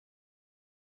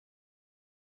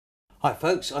Hi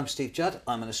folks, I'm Steve Judd,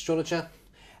 I'm an astrologer,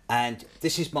 and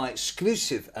this is my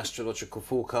exclusive astrological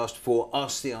forecast for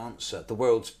Ask the Answer, the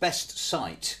world's best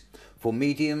site for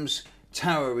mediums,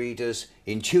 tarot readers,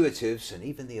 intuitives and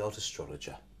even the odd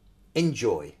astrologer.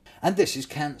 Enjoy. And this is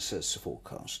Cancer's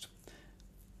forecast.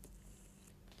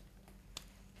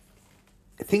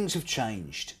 Things have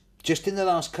changed. Just in the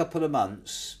last couple of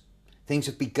months, things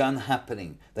have begun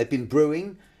happening. They've been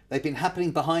brewing, they've been happening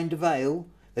behind a veil,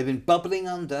 they've been bubbling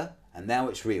under, and now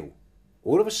it's real.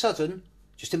 All of a sudden,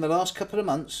 just in the last couple of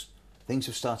months, things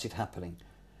have started happening.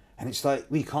 And it's like,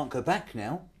 well, you can't go back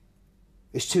now.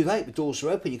 It's too late, the doors are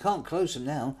open, you can't close them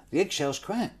now. The eggshell's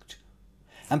cracked.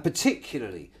 And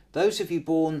particularly, those of you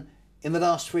born in the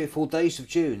last 3 or 4 days of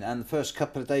June and the first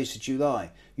couple of days of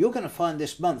July, you're going to find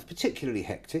this month particularly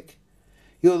hectic.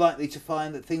 You're likely to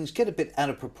find that things get a bit out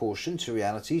of proportion to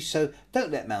reality, so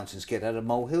don't let mountains get out of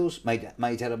molehills, made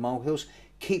out of molehills.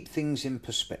 Keep things in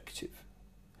perspective.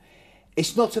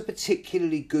 It's not a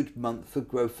particularly good month for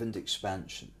growth and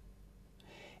expansion.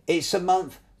 It's a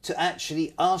month to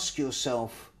actually ask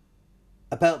yourself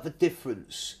about the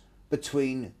difference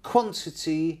between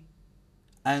quantity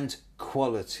and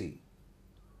quality.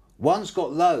 One's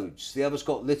got loads, the other's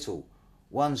got little.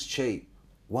 One's cheap,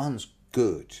 one's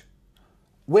good.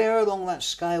 Where along that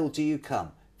scale do you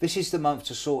come? This is the month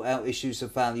to sort out issues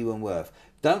of value and worth.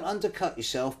 Don't undercut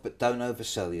yourself, but don't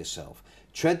oversell yourself.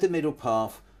 Tread the middle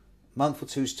path. Month or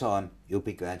two's time, you'll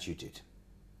be glad you did.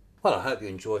 Well, I hope you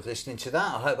enjoyed listening to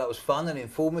that. I hope that was fun and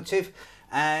informative.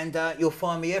 And you'll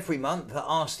find me every month at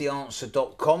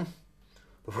asktheanswer.com,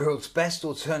 the world's best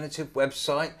alternative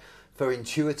website for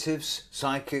intuitives,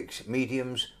 psychics,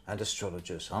 mediums and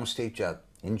astrologers. I'm Steve Judd.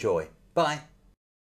 Enjoy. Bye.